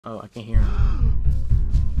Oh, I can't hear him.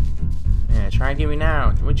 Yeah, try and get me now.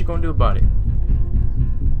 What you gonna do about it?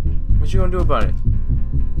 What you gonna do about it?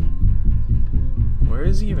 Where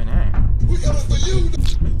is he even at? We coming for you.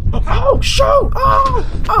 Oh, shoot!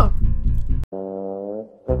 Oh! Oh!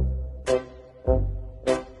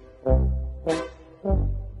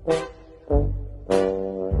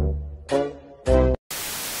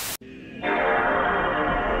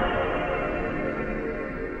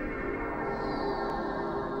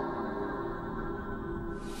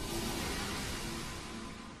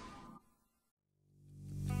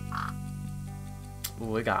 Ooh,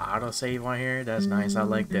 we got autosave on here. That's nice. I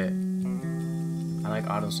like that. I like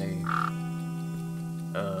autosave.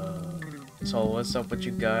 So what's up with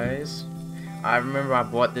you guys? I remember I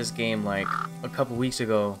bought this game like a couple weeks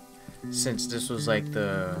ago, since this was like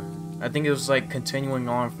I think it was like continuing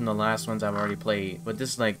on from the last ones I've already played. But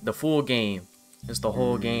this is like the full game. It's the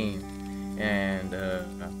whole game. And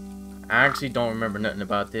I actually don't remember nothing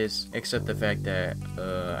about this except the fact that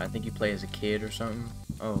I think you play as a kid or something.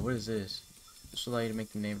 Oh, what is this? This will allow you to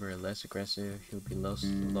make the neighbor less aggressive. He'll be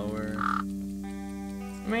lower.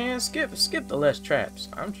 Man, skip the less traps.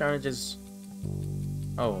 I'm trying to just.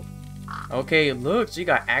 Oh, okay. Look, so you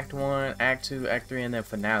got Act 1, Act 2, Act 3, and then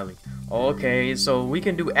finale. Okay, so we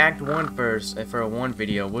can do Act 1 first, and for one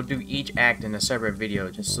video, we'll do each act in a separate video,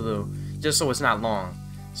 just so it's not long.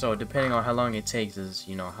 So depending on how long it takes is,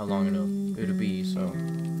 you know, how long it'll be. So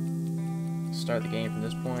start the game from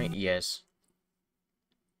this point. Yes.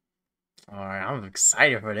 Alright, I'm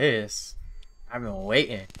excited for this. I've been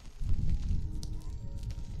waiting.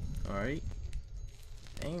 Alright.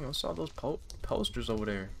 Dang, what's all those posters over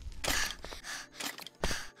there?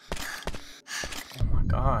 Oh my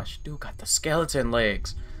gosh, dude got the skeleton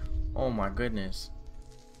legs. Oh my goodness.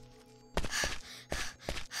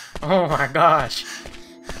 Oh my gosh.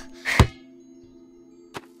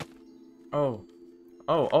 Oh,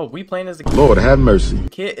 we playing as a kid. Lord have mercy.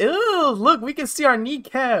 Kid. Ew, look, we can see our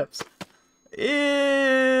kneecaps.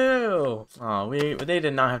 Ew. Oh, they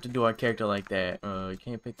did not have to do our character like that. You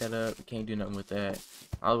can't pick that up. You can't do nothing with that.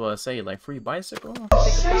 I was about to say, like, free bicycle? No,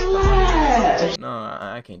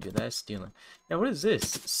 I can't do that. That's stealing. Now, what is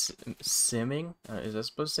this? Simming? Is that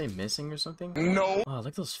supposed to say missing or something? No. Oh, look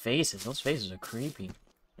at those faces. Those faces are creepy.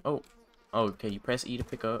 Oh, okay. You press E to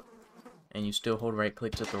pick up, and you still hold right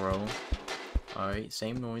click to throw. Alright,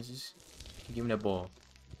 same noises. Give me that ball.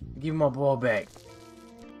 Give me my ball back.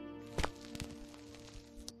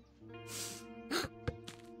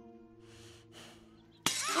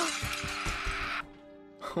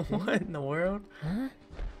 What in the world? Huh?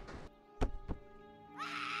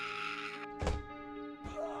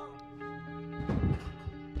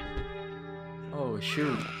 Oh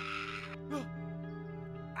shoot.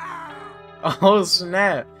 Oh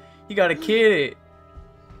snap. He got a kid.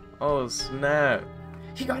 Oh snap.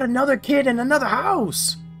 He got another kid in another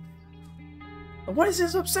house. What is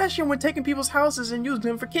his obsession with taking people's houses and using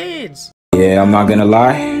them for kids? Yeah, I'm not gonna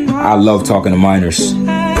lie. I love talking to minors.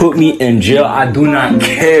 Put me in jail, I do not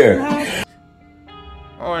care.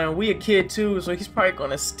 Oh, and we a kid too, so he's probably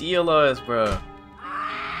gonna steal us, bro.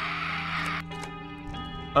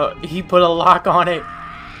 He put a lock on it.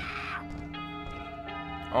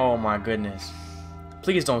 Oh my goodness.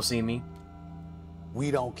 Please don't see me. We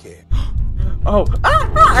don't care. Oh,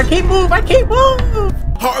 I can't move, I can't move!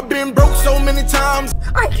 Heart been broke so many times.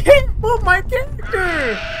 I can't move my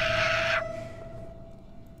character!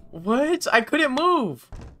 What? I couldn't move.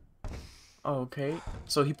 Oh, okay.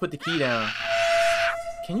 So he put the key down.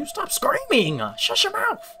 Can you stop screaming? Shut your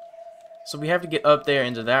mouth. So we have to get up there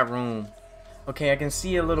into that room. Okay, I can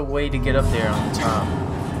see a little way to get up there on the top.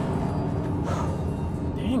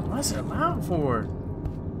 Dang, what's it loud for?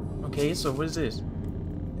 Okay, so what is this?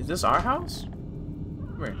 Is this our house?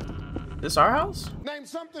 Where? This our house? Name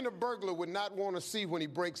something a burglar would not want to see when he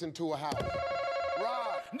breaks into a house.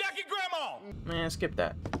 Right. Naked grandma. Man, skip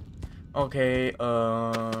that. Okay,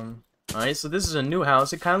 alright, so this is a new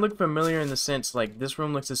house. It kind of looked familiar in the sense, like, this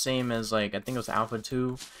room looks the same as, like, I think it was Alpha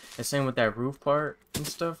 2. And same with that roof part and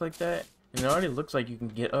stuff like that. And it already looks like you can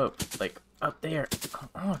get up, like, up there. Come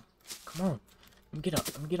on. Come on. Let me get up.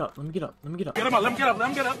 Let me get up. Let me get up. Let me get up. Get him up. Let him get up. Let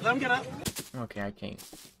him get up. Let him get up. Okay, I can't.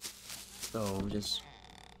 So, just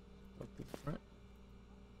look to the front.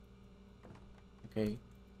 Okay.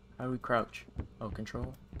 How do we crouch? Oh,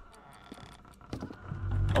 control.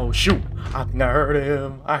 Oh shoot! I think I heard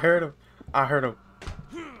him. I heard him. I heard him.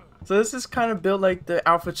 So this is kind of built like the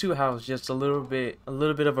Alpha 2 house, just a little bit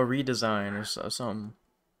of a redesign or something.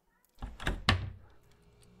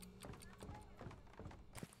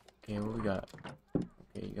 Okay, what we got?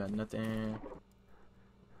 Okay, you got nothing.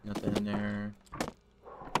 Nothing in there.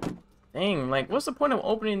 Dang, like, what's the point of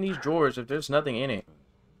opening these drawers if there's nothing in it?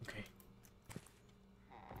 Okay.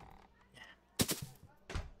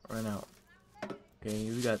 Run out. Okay,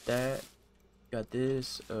 we got that. Got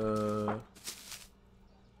this. Okay.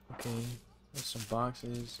 There's some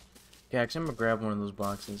boxes. Okay, actually, I'm gonna grab one of those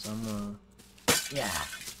boxes. I'm gonna... Yeah.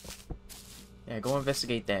 Yeah, go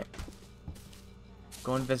investigate that.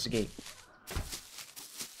 Go investigate.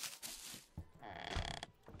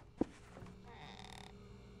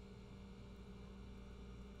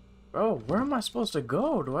 Bro, where am I supposed to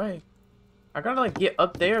go? I gotta, like, get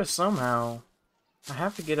up there somehow. I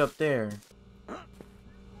have to get up there.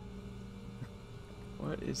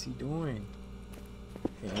 What is he doing?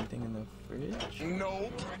 Okay, anything in the fridge? No.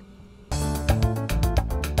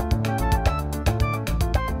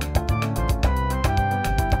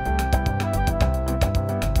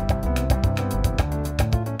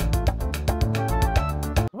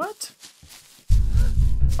 What?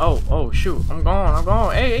 Oh, shoot. I'm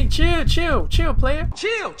gone. Hey, chill, player.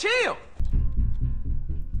 Chill.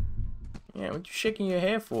 Yeah, what you shaking your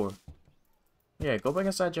head for? Yeah, go back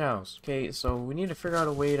inside your house. Okay, so we need to figure out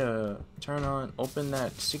a way to open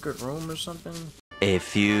that secret room or something. A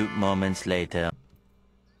few moments later.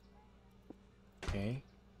 Okay.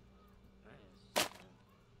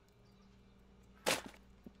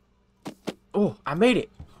 Oh, I made it.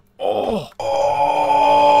 Oh.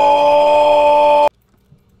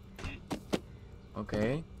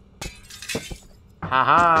 Okay.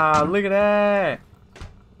 Haha, look at that.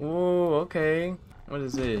 Ooh, okay. What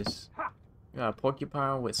is this? You got a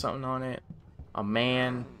porcupine with something on it. A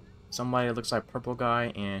man. Somebody that looks like purple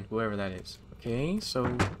guy and whoever that is. Okay,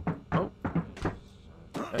 so... Oh.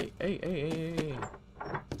 Hey.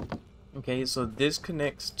 Okay, so this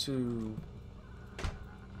connects to...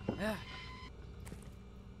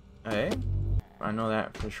 Hey? I know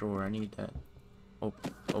that for sure. I need that.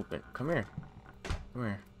 Open. Come here.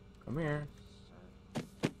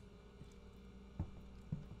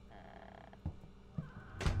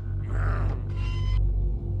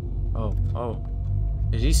 Oh.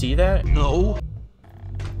 Did you see that? No.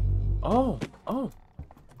 Oh,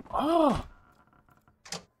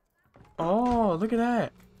 look at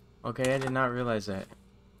that. Okay, I did not realize that.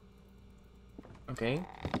 Okay,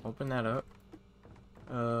 open that up.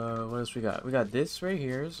 What else we got? We got this right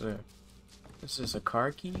here. This is a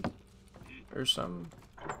car key or something.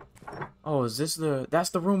 Oh, is this that's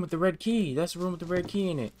the room with the red key. That's the room with the red key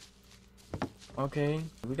in it. Okay,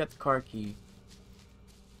 we got the car key.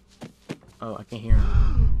 Oh, I can hear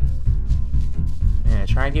him. Yeah,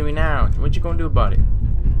 try and get me now. What you gonna do about it?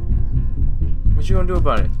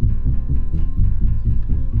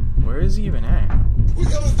 Where is he even at? We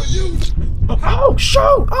coming for you. Oh,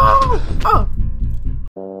 shoot! Oh!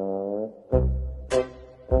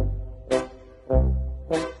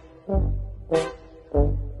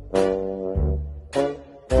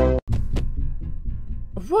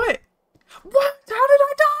 What? How did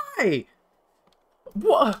I die?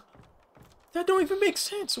 What? That don't even make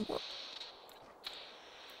sense. What?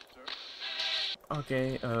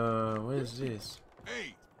 Okay, what is this?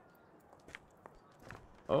 Hey.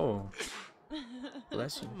 Oh.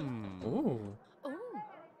 Bless you. Ooh.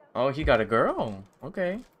 Oh, he got a girl.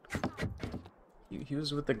 Okay. He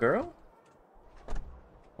was with the girl?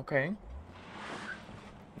 Okay. And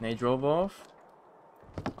they drove off.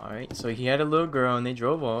 Alright, so he had a little girl and they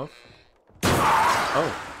drove off.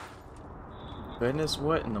 Oh. Goodness,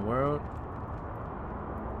 what in the world?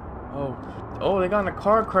 Oh, they got in a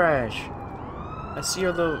car crash. I see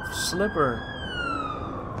her little slipper.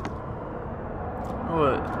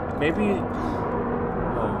 Oh, maybe...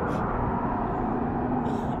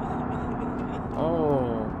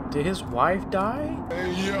 Oh, did his wife die?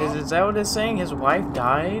 Is that what it's saying? His wife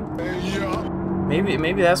died?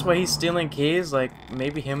 Maybe that's why he's stealing kids. Like,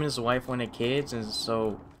 maybe him and his wife wanted kids, and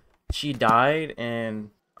so she died,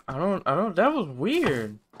 and I don't, that was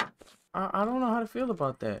weird. I don't know how to feel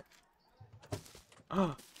about that.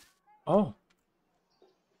 Oh.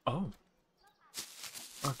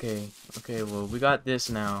 Okay, well, we got this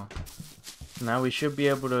now. Now we should be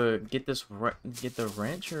able to get this, get the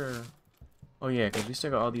wrench, or... Oh yeah, because we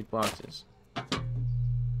still got all these boxes.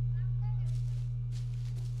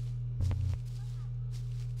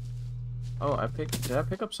 Oh, did I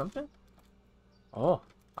pick up something? Oh,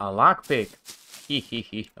 a lockpick.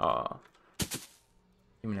 Hee. Aw.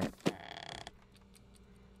 Give me that.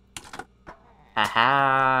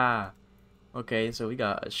 Haha. Okay, so we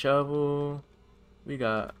got a shovel. We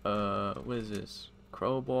got, what is this?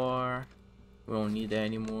 Crowbar. We don't need that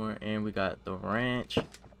anymore. And we got the wrench.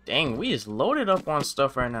 Dang, we is loaded up on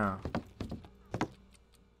stuff right now.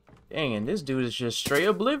 Dang, and this dude is just straight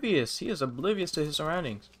oblivious. He is oblivious to his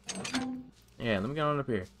surroundings. Yeah, let me get on up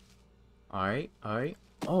here. Alright, alright.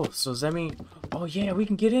 Oh, so does that mean... Oh, yeah, we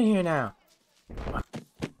can get in here now.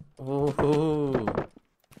 Oh.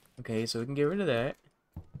 Okay, so we can get rid of that.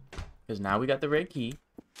 Because now we got the red key.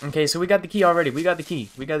 Okay, so we got the key already. We got the key.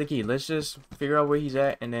 We got the key. Let's just figure out where he's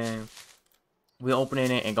at, and then we'll open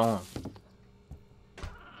it and go on.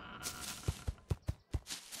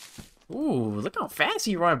 Ooh, look how fast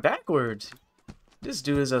he run backwards. This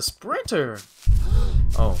dude is a sprinter.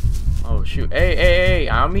 Oh. Oh, shoot. Hey, hey, hey.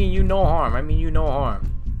 I mean you no harm. I mean you no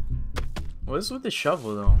harm. What's with the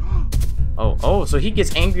shovel, though? Oh, oh, so he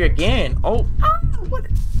gets angry again. Oh, what?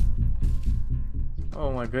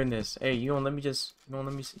 Oh, my goodness. Hey, you don't let me just... You don't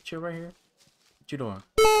let me chill right here? What you doing?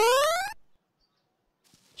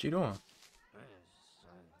 What you doing?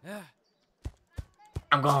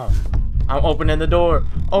 I'm gone. I'm opening the door.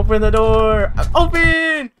 Open the door.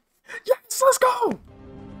 Open. Yes, let's go.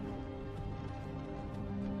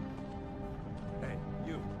 Hey,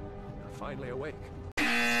 you're finally awake.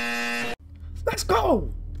 Let's go.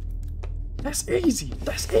 That's easy.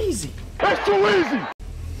 That's easy. That's too easy.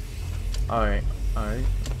 All right. All right.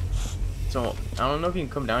 So I don't know if you can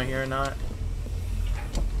come down here or not.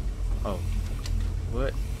 Oh,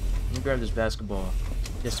 what? Let me grab this basketball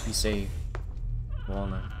just to be safe.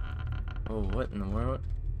 Walnut. Oh, what in the world?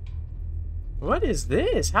 What is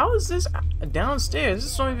this? How is this downstairs?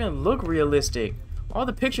 This don't even look realistic. All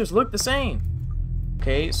the pictures look the same.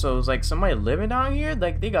 Okay, so it's like somebody living down here.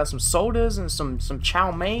 Like they got some sodas and some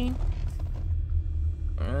chow mein.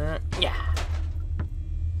 Yeah.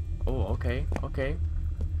 Oh, okay, okay,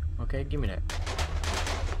 okay. Give me that.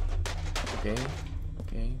 Okay,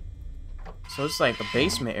 okay. So it's like a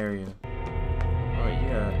basement area. Oh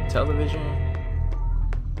yeah, television.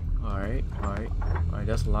 Alright, alright. Alright,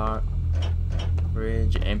 that's locked.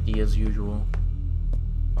 Fridge empty as usual.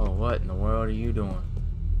 Oh, what in the world are you doing?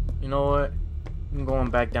 You know what? I'm going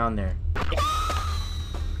back down there.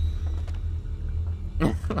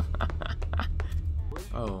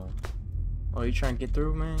 Oh. Oh, you trying to get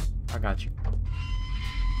through, man? I got you.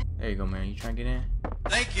 There you go, man. You trying to get in?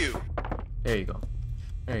 Thank you. There you go.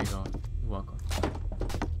 There you go. You're welcome.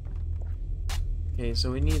 Okay,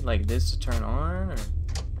 so we need like this to turn on, or?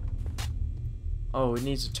 Oh, it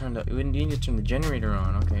needs to turn the. We need to turn the generator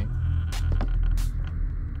on. Okay.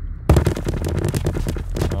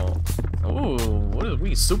 Oh. Oh, what is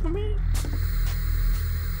we Superman?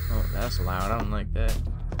 Oh, that's loud. I don't like that.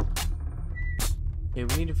 Okay,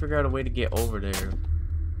 we need to figure out a way to get over there.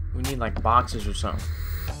 We need like boxes or something.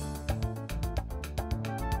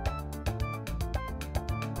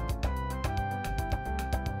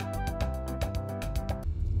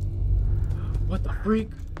 What the freak?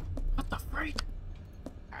 What the freak?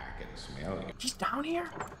 I can smell you. He's down here?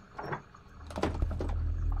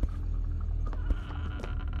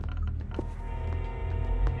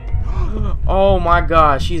 Oh my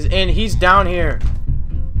gosh, he's down here.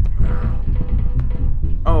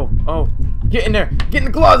 Oh, oh, get in there, get in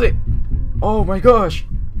the closet. Oh my gosh.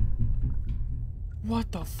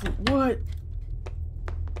 What the what?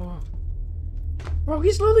 Oh. Bro,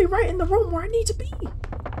 he's literally right in the room where I need to be.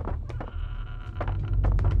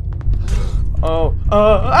 Oh,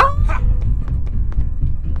 I'm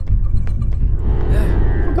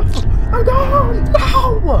gone.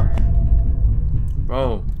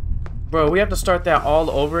 No! Bro, we have to start that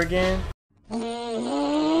all over again.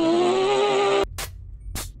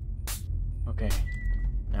 Okay,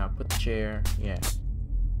 now put the chair, yeah.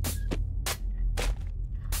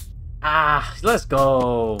 Ah, let's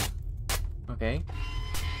go. Okay.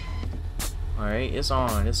 Alright, it's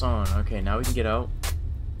on, it's on. Okay, now we can get out.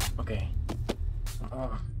 Okay.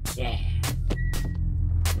 Oh, yeah.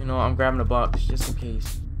 You know, I'm grabbing a box just in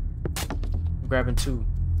case. I'm grabbing two.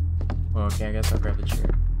 Oh, okay, I guess I'll grab the chair.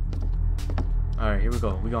 Alright, here we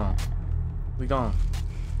go. We gone. We gone.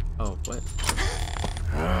 Oh, what?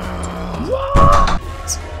 What?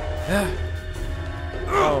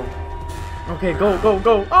 Oh. Okay, go, go,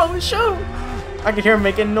 go. Oh, shoot! I can hear him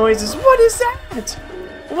making noises. What is that?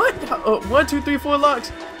 What? 1, 2, 3, 4 locks.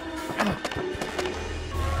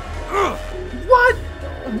 What?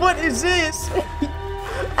 What is this?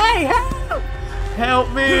 Hey, help! Help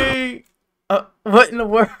me! What in the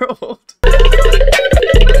world?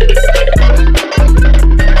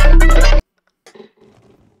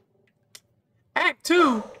 Act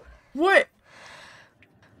 2? What?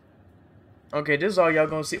 Okay, this is all y'all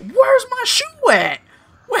gonna see. Where's my shoe at?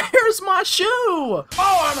 Where's my shoe? Oh,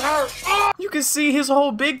 I'm hurt. Oh. You can see his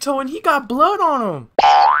whole big toe and he got blood on him.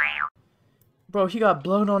 Bro, he got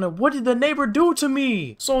blood on it. What did the neighbor do to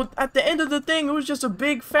me? So at the end of the thing, it was just a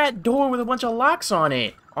big fat door with a bunch of locks on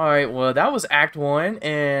it. Alright, well, that was Act 1,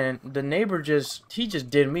 and the neighbor he just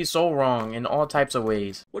did me so wrong in all types of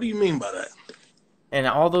ways. What do you mean by that? And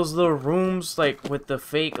all those little rooms, like, with the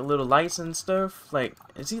fake little lights and stuff, like,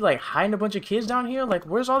 is he, like, hiding a bunch of kids down here? Like,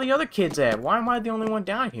 where's all the other kids at? Why am I the only one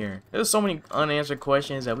down here? There's so many unanswered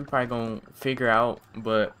questions that we probably gonna figure out,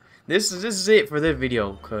 but this is it for this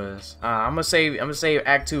video, cause I'm gonna save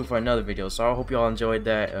Act 2 for another video. So I hope y'all enjoyed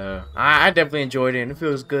that. I definitely enjoyed it, and it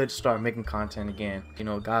feels good to start making content again. You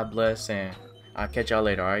know, God bless, and I'll catch y'all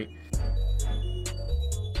later. All right.